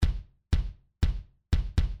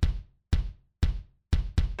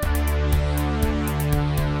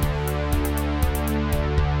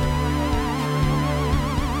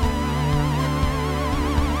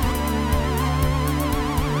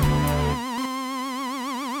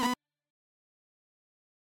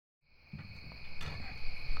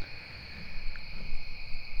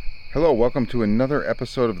Hello, welcome to another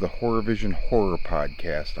episode of the Horror Vision Horror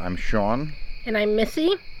Podcast. I'm Sean. And I'm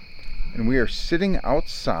Missy. And we are sitting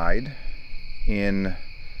outside in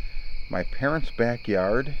my parents'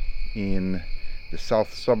 backyard in the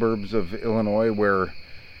south suburbs of Illinois, where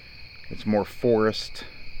it's more forest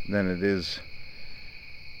than it is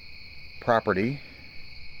property.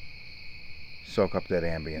 Soak up that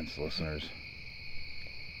ambience, listeners.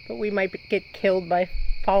 But we might get killed by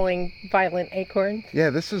falling violent acorns.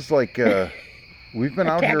 Yeah, this is like we've been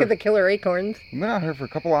out here. Attack of the Killer Acorns. We've been out here for a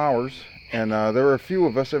couple hours, and there are a few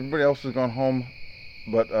of us. Everybody else has gone home,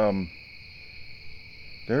 but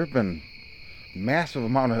there have been massive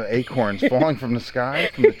amount of acorns falling from the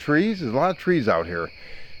sky, from the trees. There's a lot of trees out here.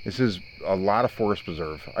 This is a lot of forest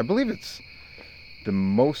preserve. I believe it's the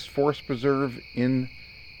most forest preserve in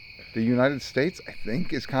the United States. I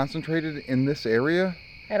think is concentrated in this area.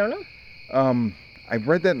 I don't know. I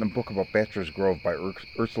read that in a book about Bachelor's Grove by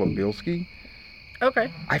Ursula Bielski. Okay.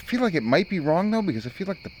 I feel like it might be wrong, though, because I feel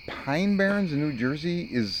like the Pine Barrens in New Jersey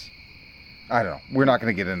is... I don't know. We're not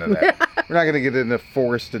going to get into that. We're not going to get into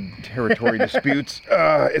forested territory disputes.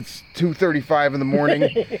 It's 2:35 in the morning.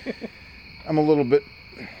 I'm a little bit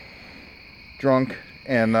drunk,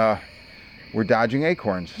 and we're dodging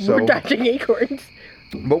acorns. We're dodging acorns.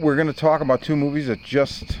 But we're going to talk about two movies that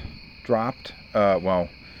just dropped.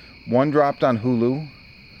 One dropped on Hulu,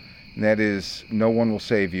 and that is No One Will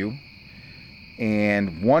Save You.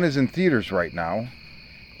 And one is in theaters right now,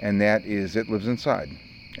 and that is It Lives Inside.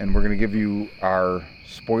 And we're going to give you our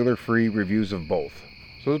spoiler-free reviews of both.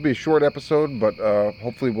 So this will be a short episode, but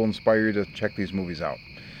hopefully we'll inspire you to check these movies out.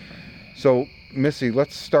 So, Missy,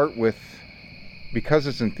 let's start with, because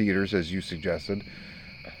it's in theaters, as you suggested,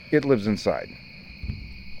 It Lives Inside.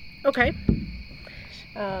 Okay.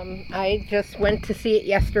 I just went to see it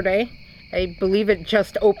yesterday. I believe it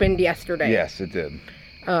just opened yesterday. Yes, it did.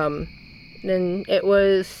 Then it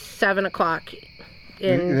was 7 o'clock.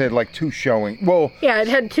 It had like two showings. Well, yeah, it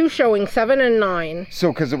had two showings, 7 and 9.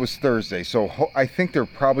 So, because it was Thursday, so I think there'll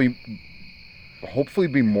hopefully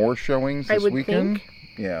be more showings this weekend.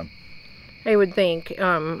 Think. Yeah. I would think.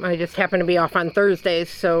 I just happen to be off on Thursdays,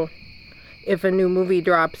 so if a new movie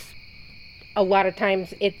drops, a lot of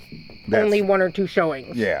times it's only one or two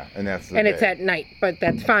showings. Yeah, and that's it's at night, but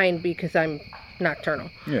that's fine because I'm nocturnal.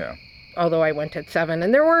 Yeah. Although I went at 7,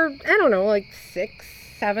 and there were, I don't know, like 6,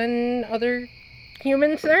 7 other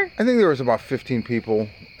humans there. I think there was about 15 people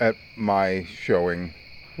at my showing,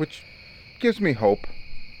 which gives me hope.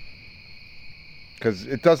 Because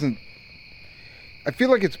it doesn't... I feel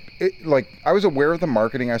like like, I was aware of the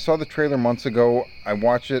marketing. I saw the trailer months ago. I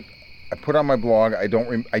watched it. I put on my blog. I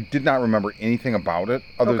did not remember anything about it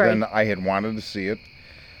other than I had wanted to see it.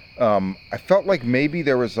 I felt like maybe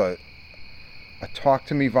there was a Talk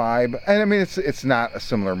to Me vibe. And I mean, it's not a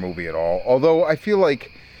similar movie at all. Although I feel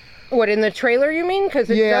like... What, in the trailer you mean? Because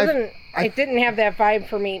it doesn't... it didn't have that vibe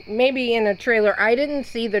for me. Maybe in a trailer. I didn't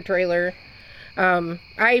see the trailer.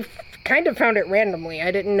 I kind of found it randomly.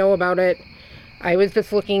 I didn't know about it. I was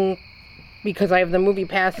just looking... because I have the movie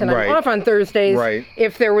pass and I'm off on Thursdays,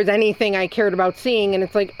 if there was anything I cared about seeing. And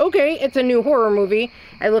it's like, okay, it's a new horror movie.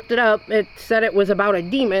 I looked it up. It said it was about a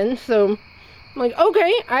demon. So I'm like,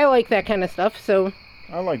 okay, I like that kind of stuff. So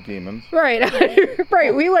I like demons. Right.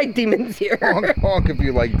 Right. We like demons here. Honk if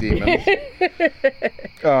you like demons.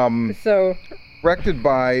 So directed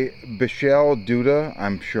by Bushal Dutta.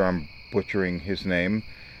 I'm sure I'm butchering his name.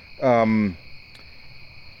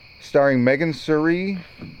 Starring Megan Suri,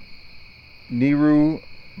 Niru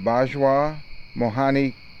Bajwa,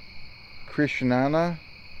 Mohani Krishnana,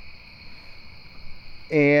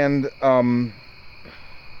 and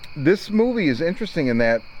this movie is interesting in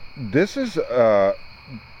that this is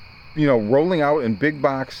rolling out in big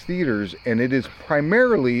box theaters, and it is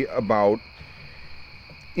primarily about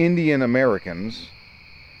Indian Americans.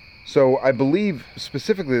 So I believe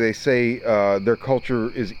specifically they say their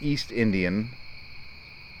culture is East Indian,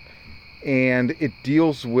 and it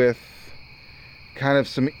deals with kind of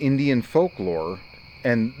some Indian folklore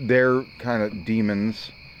and their kind of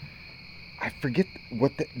demons. I forget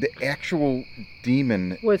what the actual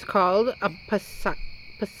demon was called. A Pasach,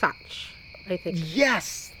 I think.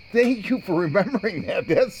 Yes! Thank you for remembering that.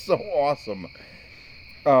 That's so awesome.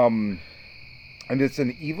 And it's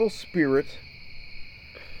an evil spirit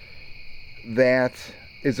that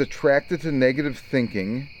is attracted to negative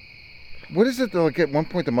thinking. What is it that, like, at one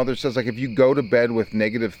point the mother says, like, if you go to bed with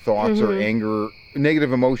negative thoughts or anger,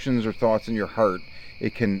 negative emotions or thoughts in your heart,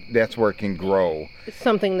 that's where it can grow.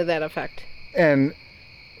 Something to that effect. And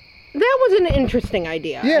that was an interesting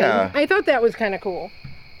idea. Yeah. I thought that was kind of cool.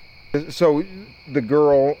 So the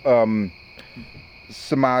girl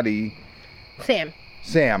Samadhi.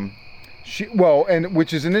 Sam.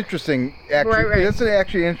 Which is an interesting, actually, right. That's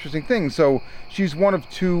actually an interesting thing. So she's one of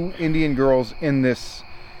 2 Indian girls in this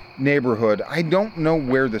neighborhood. I don't know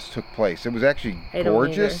where this took place. It was actually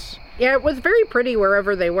gorgeous. Yeah, it was very pretty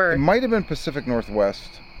wherever they were. It might have been Pacific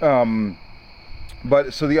Northwest.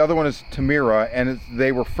 But so the other one is Tamira, and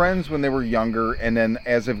they were friends when they were younger, and then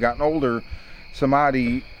as they've gotten older,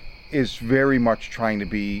 Samadhi is very much trying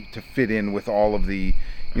to fit in with all of the,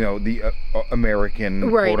 the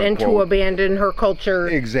American, right, quote, and to abandon her culture,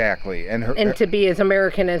 exactly, and to be as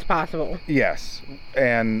American as possible. Yes,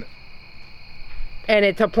 and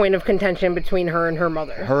it's a point of contention between her and her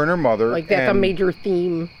mother. Like that's a major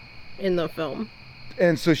theme in the film.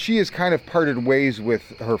 And so she has kind of parted ways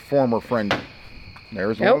with her former friend.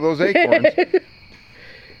 There's one of those acorns.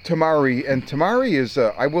 Tamari. And Tamari is,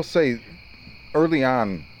 I will say, early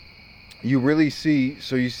on, you really see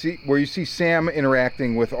Sam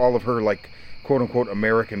interacting with all of her, like, quote unquote,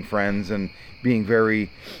 American friends and being very,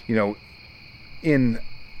 in.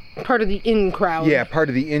 Part of the in crowd. Yeah, part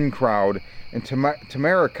of the in crowd. And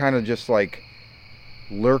Tamara kind of just, like,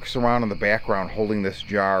 lurks around in the background holding this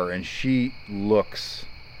jar, and she looks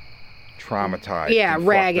traumatized. Yeah,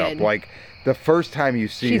 ragged. Like, the first time you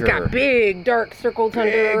see her, she's got big dark circles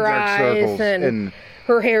under her eyes, and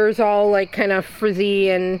her hair's all like kind of frizzy,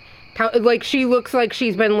 and like she looks like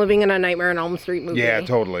she's been living in a Nightmare on Elm Street movie. Yeah,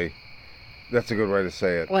 totally. That's a good way to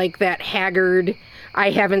say it. Like that haggard, I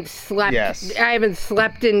haven't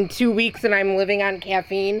slept in 2 weeks and I'm living on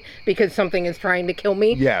caffeine because something is trying to kill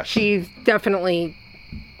me. Yes. She's definitely,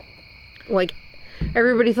 like,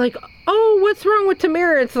 everybody's like, oh, what's wrong with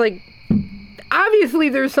Tamara? It's like, obviously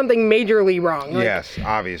there's something majorly wrong. Like, yes,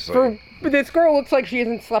 obviously. This girl looks like she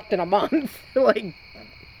hasn't slept in a month. Like,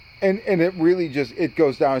 and it really just, it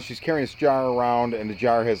goes down. She's carrying this jar around, and the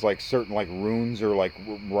jar has like certain like runes or like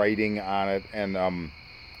writing on it. And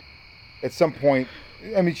at some point,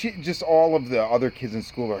 I mean, she just, all of the other kids in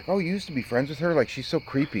school are like, oh, you used to be friends with her? Like, she's so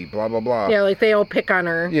creepy, blah, blah, blah. Yeah, like they all pick on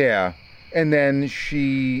her. Yeah. And then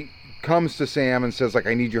she comes to Sam and says, like,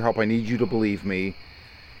 I need your help. I need you to believe me.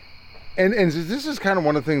 And this is kind of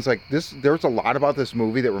one of the things, like, there's a lot about this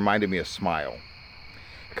movie that reminded me of Smile.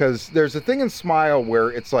 Because there's a thing in Smile where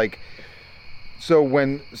it's like, so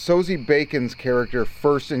when Sosie Bacon's character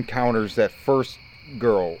first encounters that first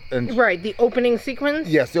girl. And right, the opening sequence?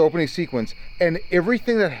 Yes, the opening sequence. And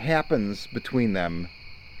everything that happens between them,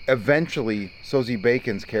 eventually Sosie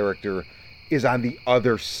Bacon's character is on the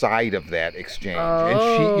other side of that exchange. Oh. And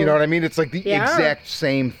she, you know what I mean? It's like the exact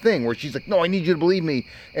same thing where she's like, no, I need you to believe me.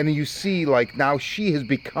 And then you see, like, now she has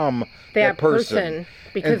become that person.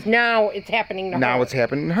 Because now it's happening to her. Now it's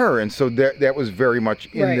happening to her. And so that was very much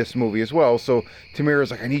in this movie as well. So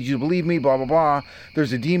Tamira's like, I need you to believe me, blah, blah, blah.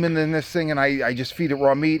 There's a demon in this thing, and I just feed it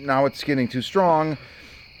raw meat. Now it's getting too strong.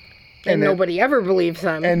 And nobody ever believes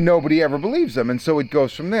them. And nobody ever believes them. And so it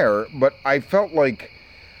goes from there. But I felt like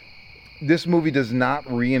this movie does not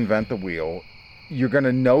reinvent the wheel. You're going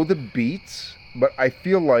to know the beats, but I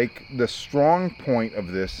feel like the strong point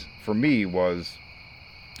of this for me was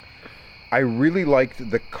I really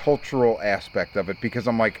liked the cultural aspect of it, because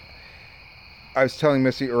I'm like, I was telling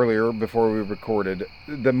Missy earlier before we recorded,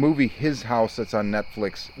 the movie His House that's on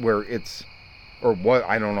Netflix, where it's, or what,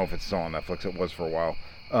 I don't know if it's still on Netflix, it was for a while,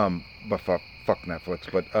 but fuck Netflix,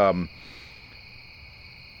 but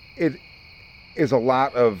it is a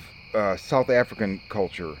lot of South African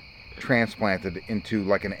culture transplanted into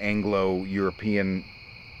like an Anglo-European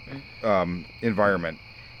environment.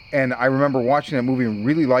 And I remember watching that movie and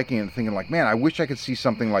really liking it and thinking like, man, I wish I could see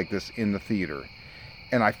something like this in the theater.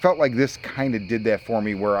 And I felt like this kind of did that for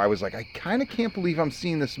me, where I was like, I kind of can't believe I'm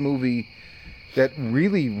seeing this movie that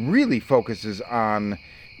really, really focuses on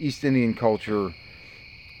East Indian culture,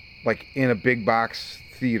 like in a big box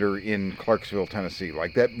theater in Clarksville, Tennessee.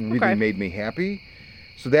 Like, that really made me happy.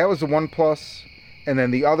 So that was the one plus. And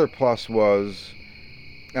then the other plus was,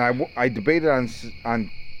 and I debated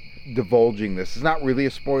on divulging this. It's not really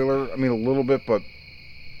a spoiler. I mean, a little bit, but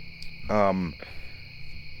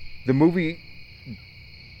the movie,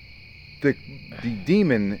 the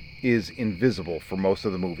demon is invisible for most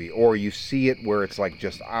of the movie, or you see it where it's like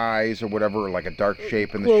just eyes or whatever, like a dark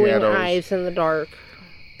shape in the shadows. Eyes in the dark.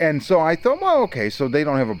 And so I thought, well, okay, so they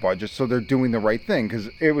don't have a budget, so they're doing the right thing. Because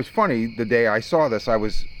it was funny, the day I saw this, I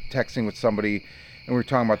was texting with somebody, and we were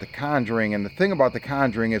talking about The Conjuring. And the thing about The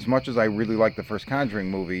Conjuring, as much as I really like the first Conjuring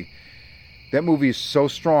movie, that movie is so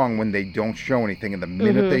strong when they don't show anything. And the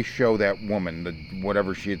minute they show that woman, the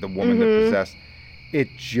woman that possessed, it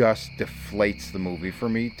just deflates the movie for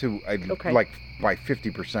me to like by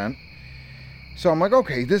 50%. So I'm like,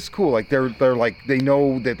 okay, this is cool. Like they're like, they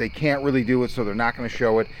know that they can't really do it, so they're not going to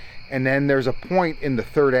show it. And then there's a point in the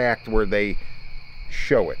third act where they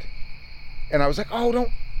show it. And I was like, oh,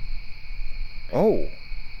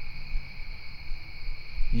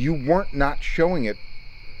 you weren't not showing it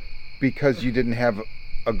because you didn't have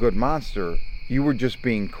a good monster. You were just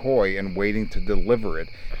being coy and waiting to deliver it.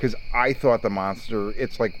 Because I thought the monster,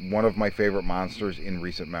 it's like one of my favorite monsters in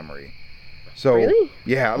recent memory. So, really?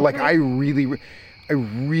 Yeah, Okay. like I really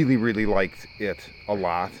liked it a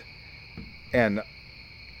lot. And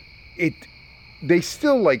they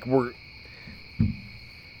still like were,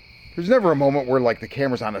 there's never a moment where like the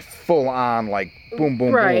camera's on it full on, like boom,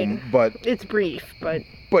 boom, right. boom. But it's brief, but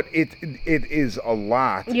it is a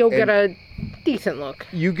lot. You'll get a decent look.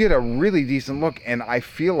 You get a really decent look, and I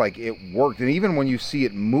feel like it worked. And even when you see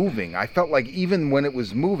it moving, I felt like even when it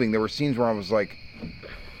was moving, there were scenes where I was like,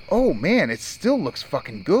 oh man, it still looks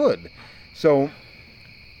fucking good. So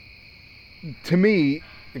to me,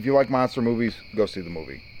 if you like monster movies, go see the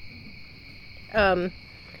movie. I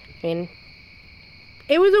mean,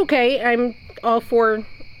 it was okay. I'm all for,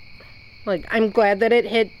 like, I'm glad that it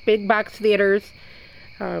hit big box theaters.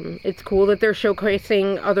 It's cool that they're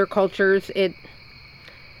showcasing other cultures. It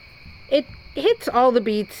hits all the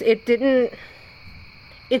beats. It's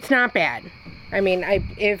not bad. I mean,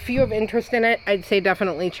 if you have interest in it, I'd say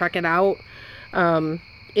definitely check it out.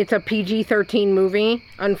 It's a PG-13 movie.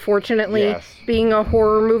 Unfortunately, Yes. Being a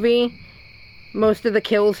horror movie, most of the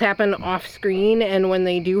kills happen off screen, and when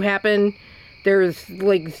they do happen, there's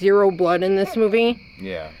like zero blood in this movie.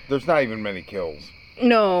 Yeah, there's not even many kills.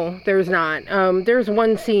 No, there's not. There's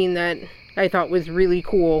one scene that I thought was really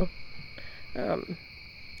cool.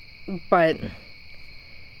 But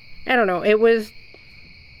I don't know.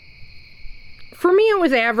 For me, it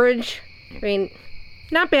was average. I mean,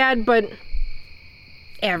 not bad, but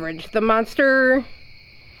average. The monster,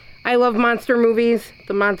 I love monster movies.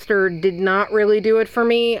 The monster did not really do it for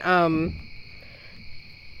me.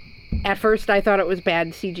 At first, I thought it was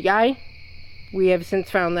bad CGI. We have since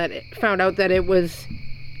found out that it was,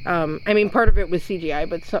 I mean, part of it was CGI,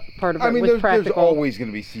 but part of it was practical. There's always going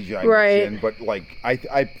to be CGI right. mixed in, but like,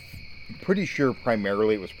 I'm pretty sure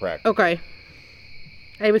primarily it was practical. Okay.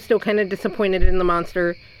 I was still kind of disappointed in the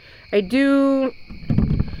monster. There's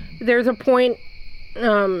a point,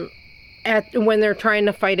 when they're trying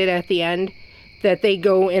to fight it at the end, that they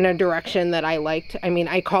go in a direction that I liked. I mean,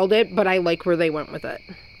 I called it, but I like where they went with it.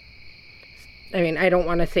 I mean, I don't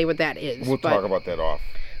want to say what that is. We'll talk about that off.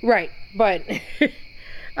 Right, but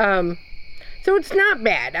so it's not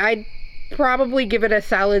bad. I'd probably give it a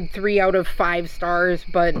solid 3 out of 5 stars,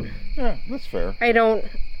 but yeah, that's fair. I don't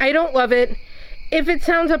love it. If it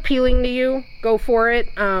sounds appealing to you, go for it.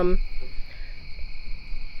 I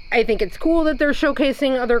think it's cool that they're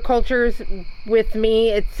showcasing other cultures. With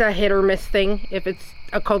me, it's a hit or miss thing. If it's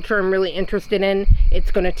a culture I'm really interested in,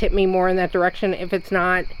 it's going to tip me more in that direction. If it's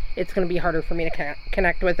not, it's going to be harder for me to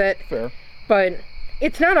connect with it. Fair. But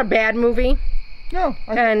it's not a bad movie. No.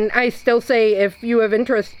 And I still say, if you have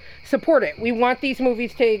interest, support it. We want these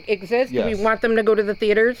movies to exist. Yes. We want them to go to the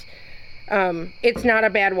theaters. It's not a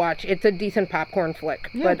bad watch. It's a decent popcorn flick.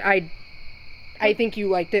 Yeah. But I think you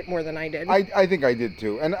liked it more than I did. I think I did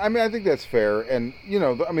too. And I mean, I think that's fair. And, you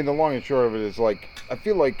know, I mean, the long and short of it is, like, I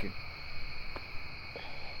feel like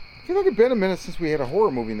it's been a minute since we had a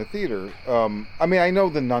horror movie in the theater. I mean, I know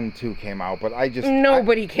The Nun 2 came out, but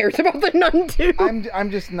nobody cares about The Nun 2. I'm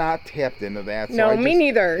just not tapped into that. So no, me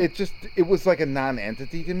neither. It was like a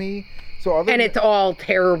non-entity to me. So it's all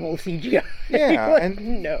terrible CGI. Yeah, like,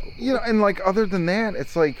 and no. You know, and like other than that,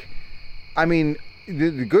 it's like, I mean,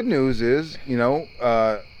 the good news is, you know,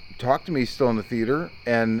 Talk to Me is still in the theater,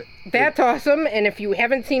 and that's awesome. And if you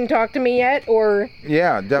haven't seen Talk to Me yet, or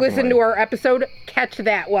definitely listen to our episode, catch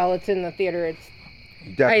that while it's in the theater. It's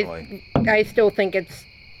definitely. I still think it's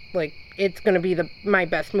going to be my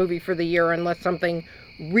best movie for the year, unless something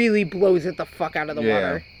really blows it the fuck out of the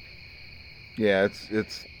water. Yeah,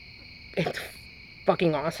 it's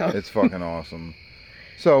fucking awesome. It's fucking awesome.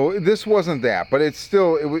 So this wasn't that, but it's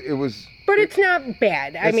still it was. But it's not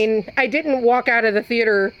bad. I mean, I didn't walk out of the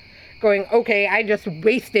theater going, okay, I just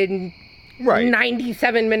wasted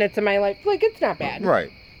 97 minutes of my life. Like, it's not bad.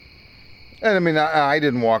 Right. And I mean, I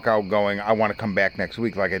didn't walk out going, I want to come back next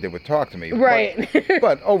week like I did with Talk to Me. Right.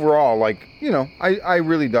 But overall, like, you know, I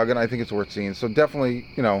really dug it. I think it's worth seeing. So definitely,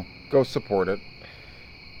 you know, go support it.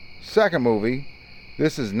 Second movie,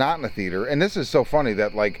 this is not in a theater. And this is so funny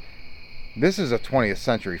that, like, this is a 20th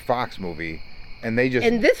Century Fox movie. And they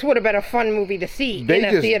and this would have been a fun movie to see in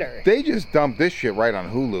a theater. They just dumped this shit right on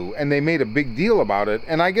Hulu, and they made a big deal about it.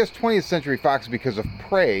 And I guess 20th Century Fox, because of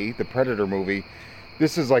Prey, the Predator movie,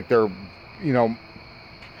 this is like their,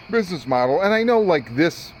 business model. And I know like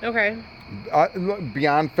this,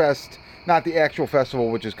 Beyond Fest, not the actual festival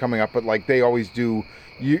which is coming up, but like they always do,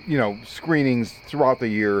 screenings throughout the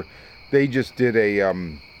year. They just did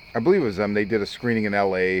I believe it was them. They did a screening in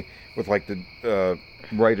L.A. with like the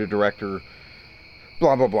writer director.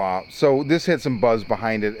 Blah, blah, blah. So this had some buzz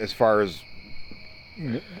behind it as far as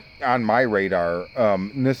on my radar.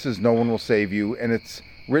 And this is No One Will Save You, and it's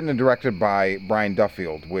written and directed by Brian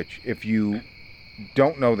Duffield, which if you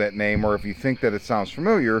don't know that name or if you think that it sounds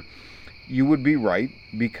familiar, you would be right,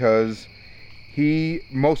 because he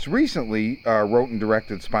most recently wrote and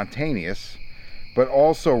directed Spontaneous, but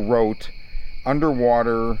also wrote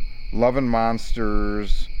Underwater, Love and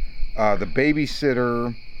Monsters, The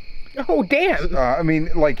Babysitter. Oh, damn.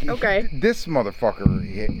 This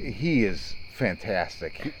motherfucker, he is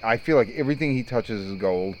fantastic. I feel like everything he touches is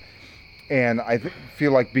gold. And I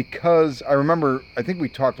feel like because, I think we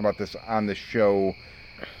talked about this on the show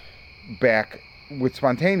back with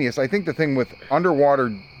Spontaneous. I think the thing with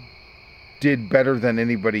Underwater did better than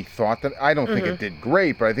anybody thought. That I don't think it did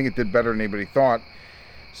great, but I think it did better than anybody thought.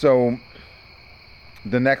 So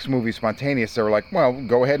the next movie, Spontaneous, they were like, well,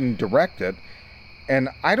 go ahead and direct it. And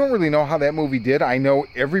I don't really know how that movie did. I know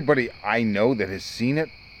everybody I know that has seen it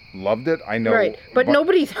loved it. I know, right? But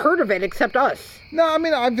nobody's heard of it except us. No, I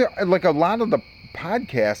mean, I've like a lot of the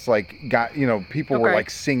podcasts, like got people were like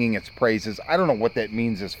singing its praises. I don't know what that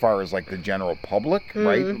means as far as like the general public,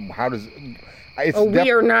 right? How does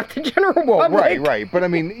we are not the general public. Right. But I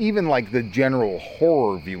mean, even like the general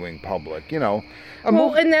horror viewing public, and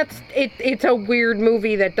that's it. It's a weird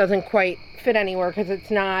movie that doesn't quite fit anywhere because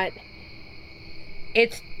it's not.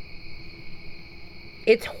 It's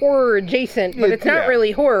horror adjacent, but it's not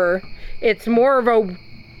really horror. It's more of a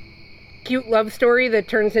cute love story that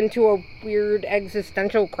turns into a weird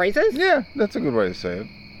existential crisis. Yeah, that's a good way to say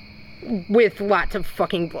it. With lots of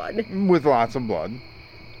fucking blood. With lots of blood.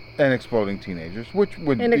 And exploding teenagers, which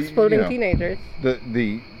would be... And exploding teenagers.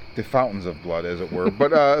 The fountains of blood, as it were.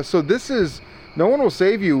 But, so this is... No One Will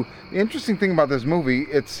Save You. The interesting thing about this movie,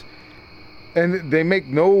 and they make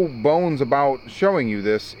no bones about showing you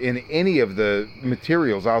this in any of the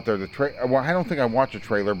materials out there. Well, I don't think I watched a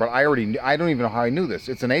trailer, but I don't even know how I knew this.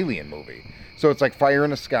 It's an alien movie. So it's like Fire in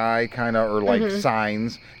the Sky, kind of, or like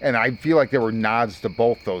Signs. And I feel like there were nods to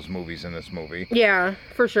both those movies in this movie. Yeah,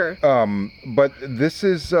 for sure. But this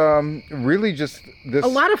is really just this... A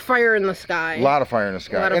lot of Fire in the Sky. A lot of Fire in the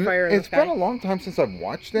Sky. A lot of Fire in the Sky. It's been a long time since I've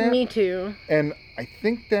watched that. Me too. And I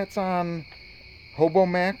think that's on Hobo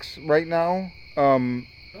Max right now.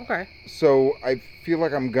 Okay. So I feel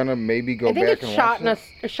like I'm gonna maybe go back and watch it. I think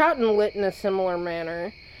it's shot and lit in a similar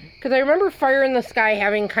manner. Because I remember Fire in the Sky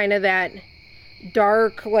having kind of that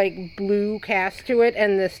dark, like, blue cast to it,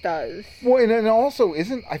 and this does. Well, and also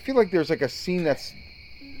I feel like there's like a scene that's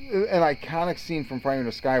an iconic scene from Fire in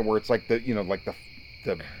the Sky where it's like the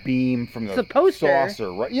the beam from the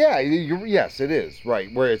saucer, right? Yeah, yes, it is,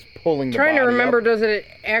 right, where it's pulling the body trying to remember, up. Does it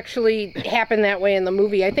actually happen that way in the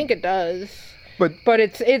movie? I think it does. But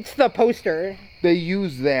it's the poster. They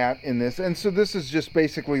use that in this, and so this is just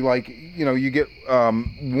basically like, you get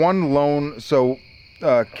one lone, so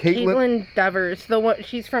Caitlin Devers,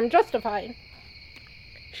 she's from Justified.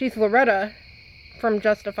 She's Loretta from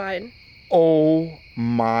Justified. Oh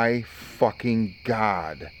my fucking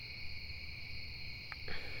God.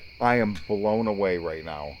 I am blown away right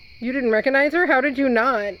now. You didn't recognize her? How did you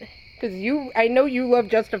not? Because I know you love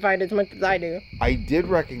Justified as much as I do. I did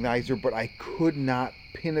recognize her, but I could not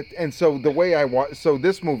pin it. And so the way so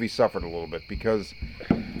this movie suffered a little bit because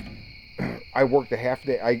I worked a half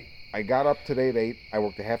day. I got up today at 8. I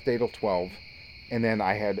worked a half day till 12. And then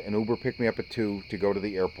I had an Uber pick me up at 2 to go to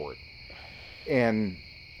the airport. And...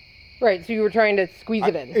 Right, so you were trying to squeeze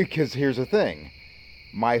it in. Because here's the thing.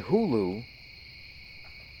 My Hulu,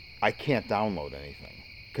 I can't download anything.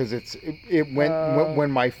 Because it went when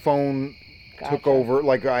my phone took over.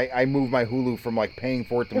 Like I moved my Hulu from like paying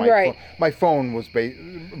for it to my phone. My phone was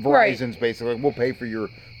Verizon's basically like, we'll pay for your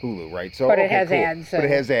Hulu, right? So but it has ads. So. But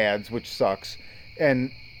it has ads, which sucks.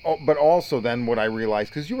 And but also then what I realized,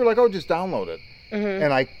 because you were like, oh, just download it,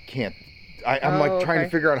 and I can't. I'm like trying to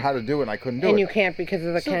figure out how to do it, and I couldn't do it. And you can't because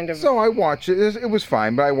of the kind of. So I watched it. It was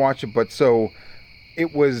fine, but I watched it. But so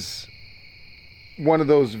it was one of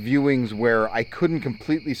those viewings where I couldn't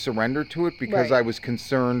completely surrender to it because I was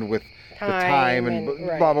concerned with the time and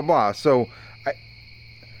blah, blah, blah. So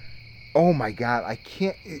oh my God, I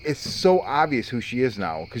can't. It's so obvious who she is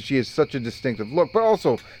now because she has such a distinctive look. But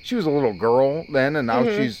also, she was a little girl then, and now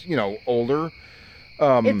she's older.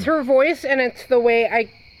 It's her voice, and it's the way I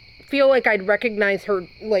feel like I'd recognize her,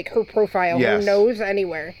 like her profile, her nose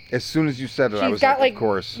anywhere. As soon as you said it, I was like, of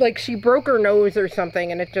course. Like she broke her nose or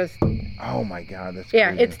something, and it just. Oh my God, that's yeah.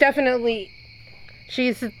 crazy. It's definitely.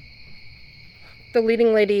 She's. The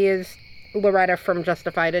leading lady is Loretta from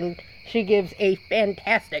Justified, and she gives a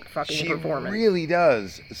fantastic fucking performance. She really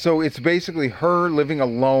does. So it's basically her living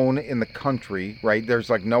alone in the country, right? There's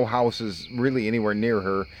like no houses really anywhere near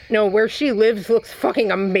her. No, where she lives looks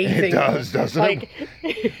fucking amazing. It does, doesn't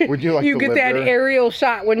it? Would you like you to get live that there? aerial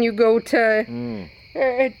shot when you go to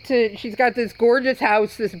she's got this gorgeous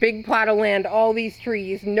house, this big plot of land, all these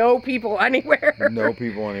trees, no people anywhere. No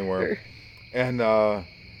people anywhere. And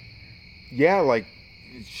yeah, like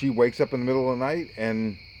she wakes up in the middle of the night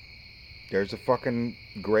and there's a fucking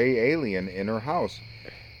gray alien in her house.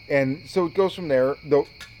 And so it goes from there. Though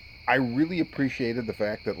I really appreciated the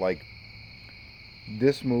fact that, like,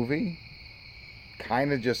 this movie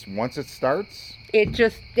kind of just, once it starts... It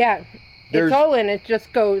just, it's all in. It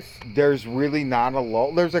just goes. There's really not a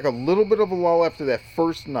lull. There's like a little bit of a lull after that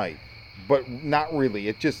first night. But not really.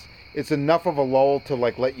 It's enough of a lull to,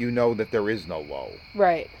 like, let you know that there is no lull.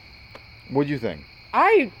 Right. What'd you think?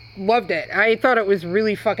 I loved it. I thought it was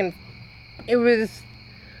really fucking... It was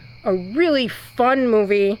a really fun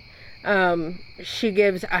movie. She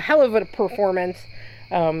gives a hell of a performance.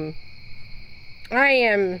 I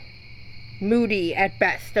am moody at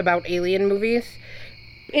best about alien movies.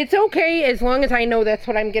 It's okay as long as I know that's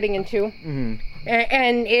what I'm getting into. Mm-hmm.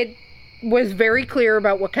 And it was very clear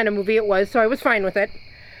about what kind of movie it was, so I was fine with it.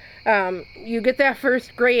 You get that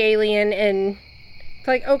first gray alien, and it's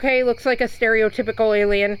like, okay, looks like a stereotypical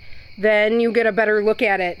alien. Then you get a better look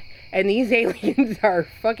at it. And these aliens are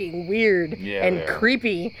fucking weird and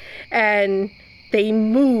creepy. And they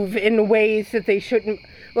move in ways that they shouldn't.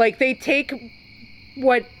 Like, they take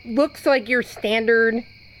what looks like your standard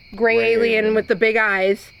gray alien with the big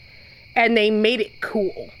eyes, and they made it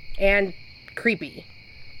cool and creepy.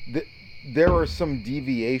 There are some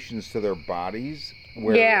deviations to their bodies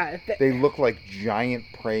where they look like giant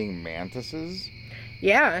praying mantises.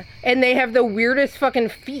 Yeah, and they have the weirdest fucking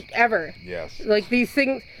feet ever. Yes. Like, these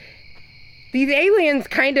things... These aliens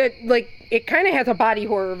kind of, like, it kind of has a body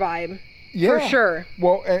horror vibe. Yeah. For sure.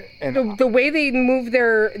 Well, and the way they move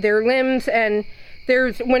their limbs, and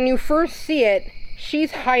there's, when you first see it,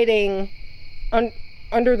 she's hiding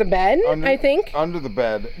under the bed, I think. Under the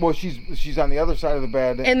bed. Well, she's on the other side of the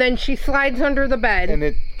bed. And then she slides under the bed. And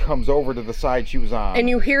it comes over to the side she was on. And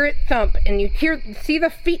you hear it thump, and you see the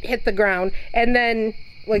feet hit the ground, and then,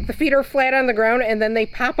 like, the feet are flat on the ground, and then they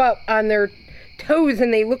pop up on their toes,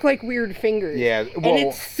 and they look like weird fingers. Yeah. Well, and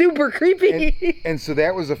it's super creepy. And so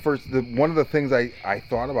that was one of the things I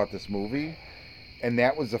thought about this movie, and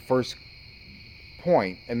that was the first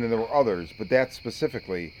point, and then there were others, but that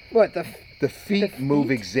specifically... What, the feet move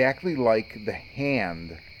exactly like the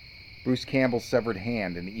hand, Bruce Campbell's severed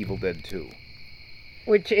hand in Evil Dead 2.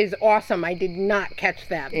 Which is awesome. I did not catch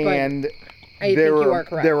that, and but I think you are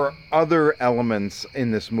correct. There were other elements in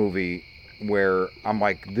this movie where I'm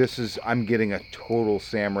like, I'm getting a total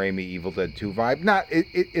Sam Raimi Evil Dead 2 vibe.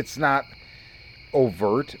 It's not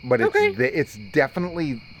overt, but it's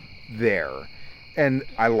definitely there. And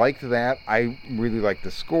I liked that. I really liked the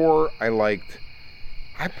score.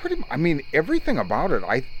 Everything about it.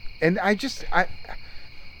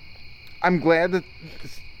 I'm glad that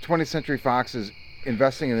 20th Century Fox is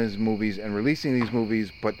investing in his movies and releasing these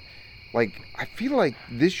movies, but like, I feel like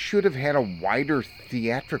this should have had a wider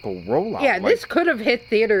theatrical rollout. Yeah, this could have hit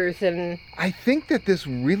theaters, and I think that this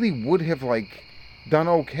really would have, like, done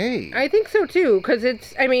okay. I think so too, because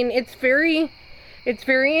it's very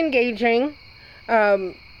engaging.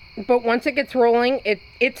 But once it gets rolling,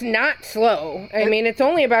 it's not slow. I mean, it's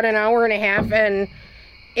only about an hour and a half, and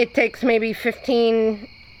it takes maybe 15,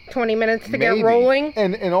 20 minutes to get rolling.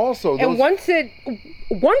 And also, once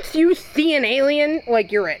you see an alien,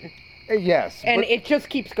 like, you're in. Yes. And it just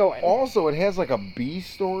keeps going. Also, it has, like, a B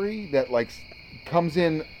story that, like, comes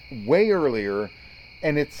in way earlier,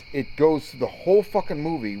 and it goes through the whole fucking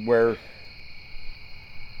movie where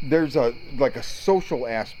there's a social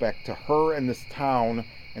aspect to her and this town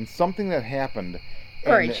and something that happened.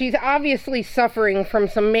 All right, she's obviously suffering from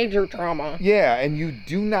some major trauma. Yeah, and you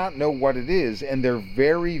do not know what it is, and they're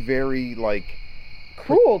very, very, like,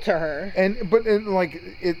 cruel to her. But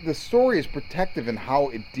the story is protective in how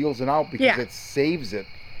it deals it out because it saves it.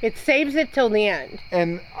 It saves it till the end.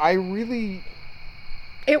 And I really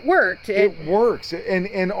it worked. It works.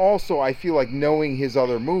 And also, I feel like knowing his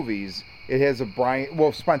other movies, it has a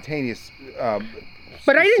spontaneous.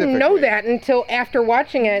 But I didn't know that until after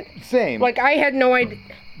watching it. Same. Like, I had no idea.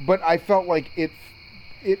 But I felt like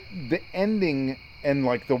the ending and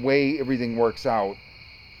like the way everything works out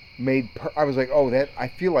I was like, oh, I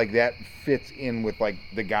feel like that fits in with like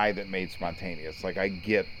the guy that made Spontaneous. Like, I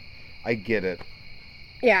get it.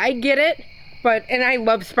 Yeah, I get it. And I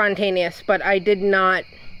love Spontaneous, but I didn't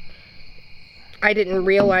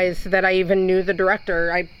realize that I even knew the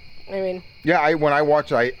director. I mean. Yeah, when I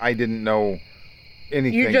watched it, I didn't know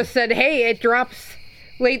anything. You just said, hey, it drops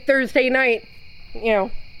late Thursday night. You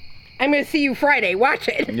know, I'm going to see you Friday. Watch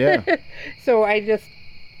it. Yeah. So I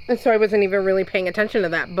wasn't even really paying attention to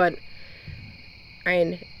that. But,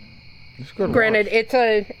 granted, it's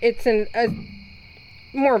a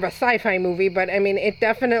more of a sci-fi movie, but I mean, it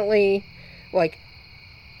definitely, like,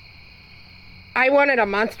 I wanted a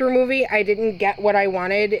monster movie. I didn't get what I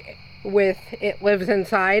wanted with It Lives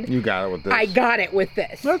Inside. You got it with this. I got it with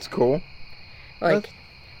this. That's cool. Like,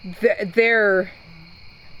 the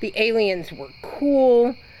aliens were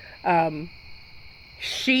cool. When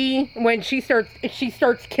she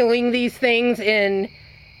starts killing these things in,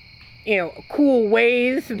 you know, cool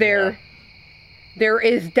ways. There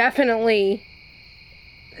is definitely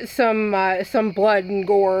some blood and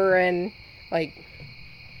gore, and like,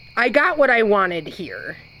 I got what I wanted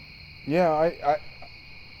here. Yeah,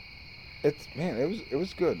 it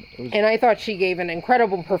was good. And I thought she gave an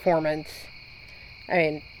incredible performance. I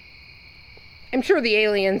mean, I'm sure the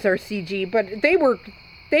aliens are CG, but they were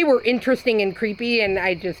interesting and creepy, and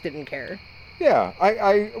I just didn't care. Yeah,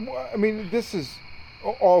 I mean, this is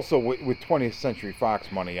also with 20th Century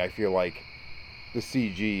Fox money. I feel like the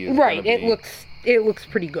CG is right. It looks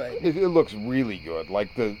pretty good. It looks really good. Like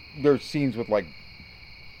there's scenes with like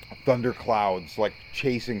thunder clouds like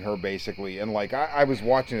chasing her basically, and like I was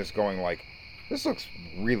watching this going like, this looks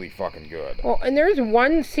really fucking good. Well, and there's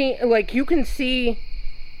one scene, like, you can see,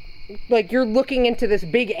 like, you're looking into this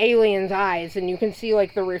big alien's eyes, and you can see,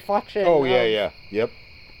 like, the reflection. Oh, yeah. Yep.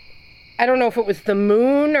 I don't know if it was the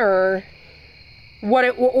moon or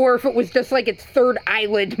or if it was just, like, its third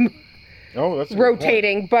eyelid that's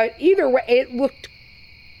rotating. But either way, it looked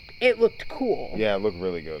cool. Yeah, it looked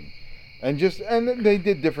really good. And they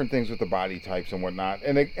did different things with the body types and whatnot.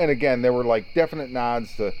 And again, there were, like, definite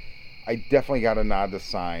nods to... I definitely got a nod to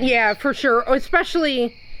Signs. Yeah, for sure.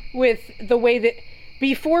 Especially with the way that...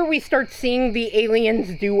 Before we start seeing the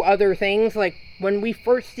aliens do other things, like when we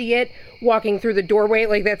first see it walking through the doorway,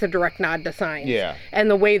 like that's a direct nod to Signs. Yeah. And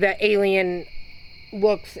the way that alien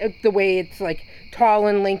looks, the way it's like tall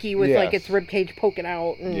and lanky with like its ribcage poking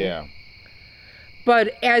out. And, yeah.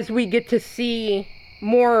 But as we get to see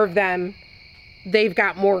more of them, they've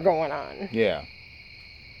got more going on. Yeah.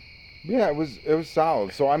 Yeah, it was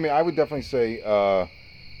solid. So I mean, I would definitely say,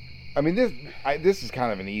 this is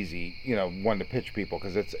kind of an easy, one to pitch people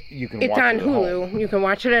because it's on Hulu. Home. You can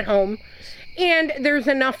watch it at home, and there's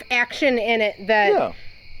enough action in it that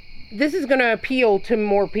this is going to appeal to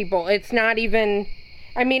more people. It's not even,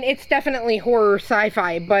 it's definitely horror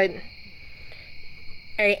sci-fi, but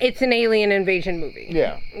it's an alien invasion movie.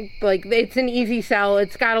 Yeah, like it's an easy sell.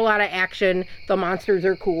 It's got a lot of action. The monsters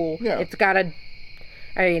are cool. Yeah, it's got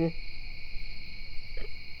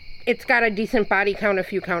it's got a decent body count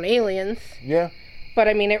if you count aliens. Yeah. But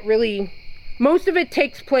most of it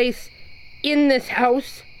takes place in this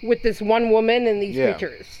house with this one woman and these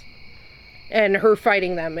creatures. And her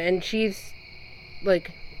fighting them. And she's pretty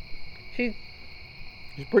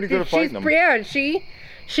good at fighting them. Yeah, she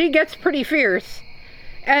gets pretty fierce.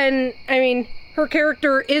 And, her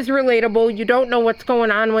character is relatable. You don't know what's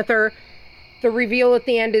going on with her. The reveal at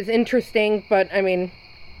the end is interesting, but,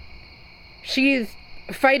 she's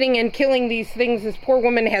fighting and killing these things. This poor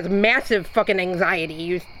woman has massive fucking anxiety.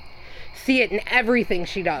 You see it in everything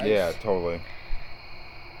she does. Yeah, totally.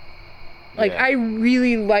 I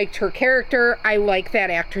really liked her character. I like that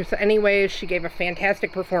actress anyway. She gave a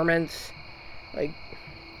fantastic performance. I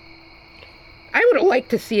would have liked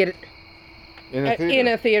to see it in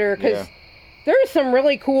a theater because there's some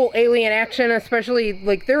really cool alien action, especially,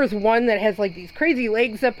 there was one that has, these crazy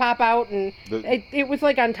legs that pop out, and it was,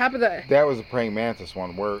 on top of the... That was a praying mantis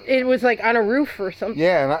one, where... It was, on a roof or something.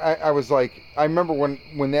 Yeah, and I was like... I remember when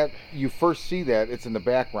you first see that, it's in the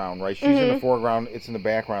background, right? She's in the foreground, it's in the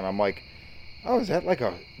background. I'm like, oh, is that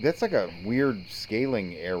that's like a weird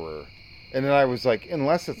scaling error. And then I was like,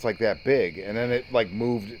 unless it's, that big. And then it,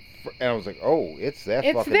 moved... And I was like, oh, it's that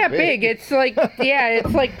fucking big. It's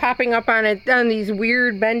it's popping up on these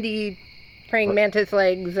weird bendy praying mantis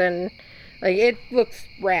legs, and it looks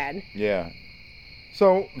rad. Yeah.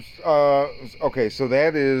 So, okay, so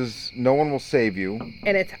that is No One Will Save You.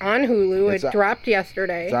 And it's on Hulu. It dropped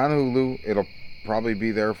yesterday. It's on Hulu. It'll probably be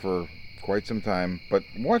there for quite some time, but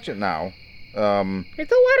watch it now. It's a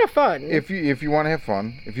lot of fun. If you want to have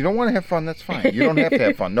fun. If you don't want to have fun, that's fine. You don't have to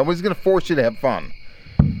have fun. Nobody's going to force you to have fun.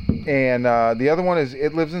 And the other one is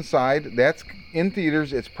It Lives Inside. That's in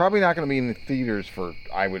theaters. It's probably not going to be in the theaters for,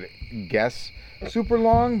 I would guess, super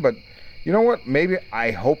long. But you know what? Maybe,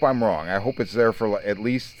 I hope I'm wrong. I hope it's there for at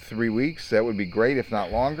least 3 weeks. That would be great, if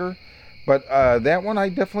not longer. But that one, I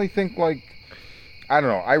definitely think, like, I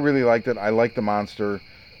don't know. I really liked it. I like the monster.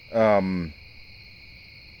 Not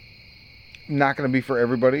going to be for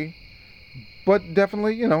everybody. But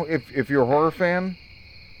definitely, you know, if you're a horror fan.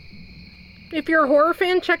 If you're a horror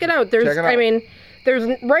fan, check it out. I mean,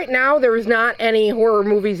 right now, there's not any horror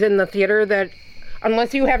movies in the theater that,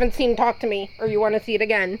 unless you haven't seen Talk to Me or you want to see it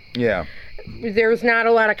again. Yeah. There's not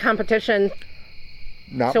a lot of competition.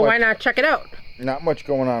 Why not check it out? Not much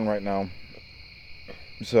going on right now.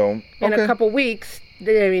 So, okay. In a couple weeks, I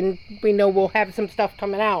mean, we know we'll have some stuff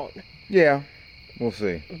coming out. Yeah, we'll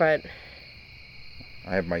see. But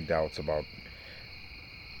I have my doubts about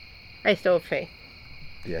I still have faith.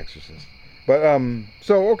 The Exorcist. But,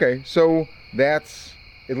 so that's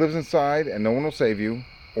It Lives Inside and No One Will Save You,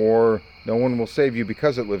 or No One Will Save You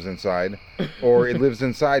because it lives inside, or It Lives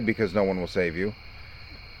Inside because no one will save you.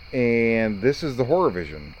 And this is the Horror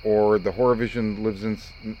Vision, or the Horror Vision lives in...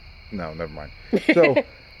 No, never mind. So,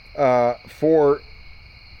 for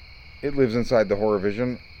It Lives Inside the Horror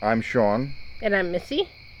Vision, I'm Sean. And I'm Missy.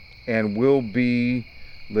 And we'll be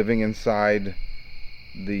living inside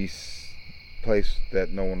the place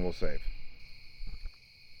that no one will save.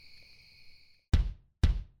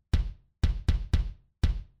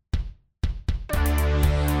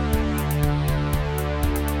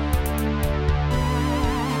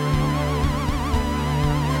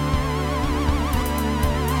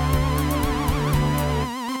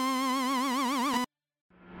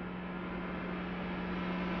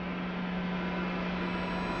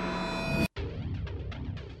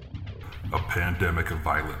 A pandemic of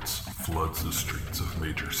violence floods the streets of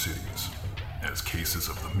major cities as cases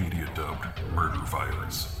of the media-dubbed murder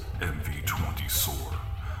virus, MV20, soar,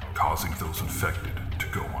 causing those infected to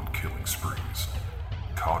go on killing sprees.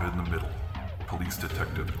 Caught in the middle, police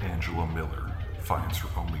detective Angela Miller finds her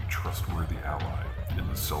only trustworthy ally in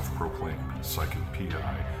the self-proclaimed psychic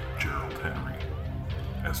PI, Gerald Henry.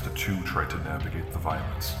 As the two try to navigate the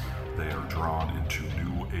violence, they are drawn into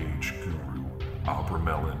New Age guru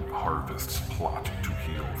Abramelin Harvest's plot to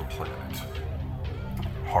heal the planet.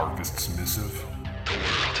 Harvest's missive: the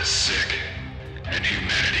world is sick, and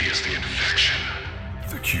humanity is the infection.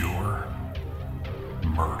 The cure: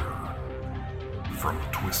 murder. From the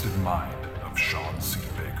twisted mind of Sean C.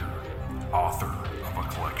 Baker, author of A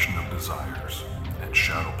Collection of Desires and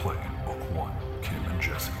Shadowplay in Book 1, Kim and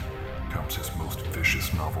Jesse, comes his most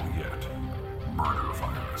vicious novel yet,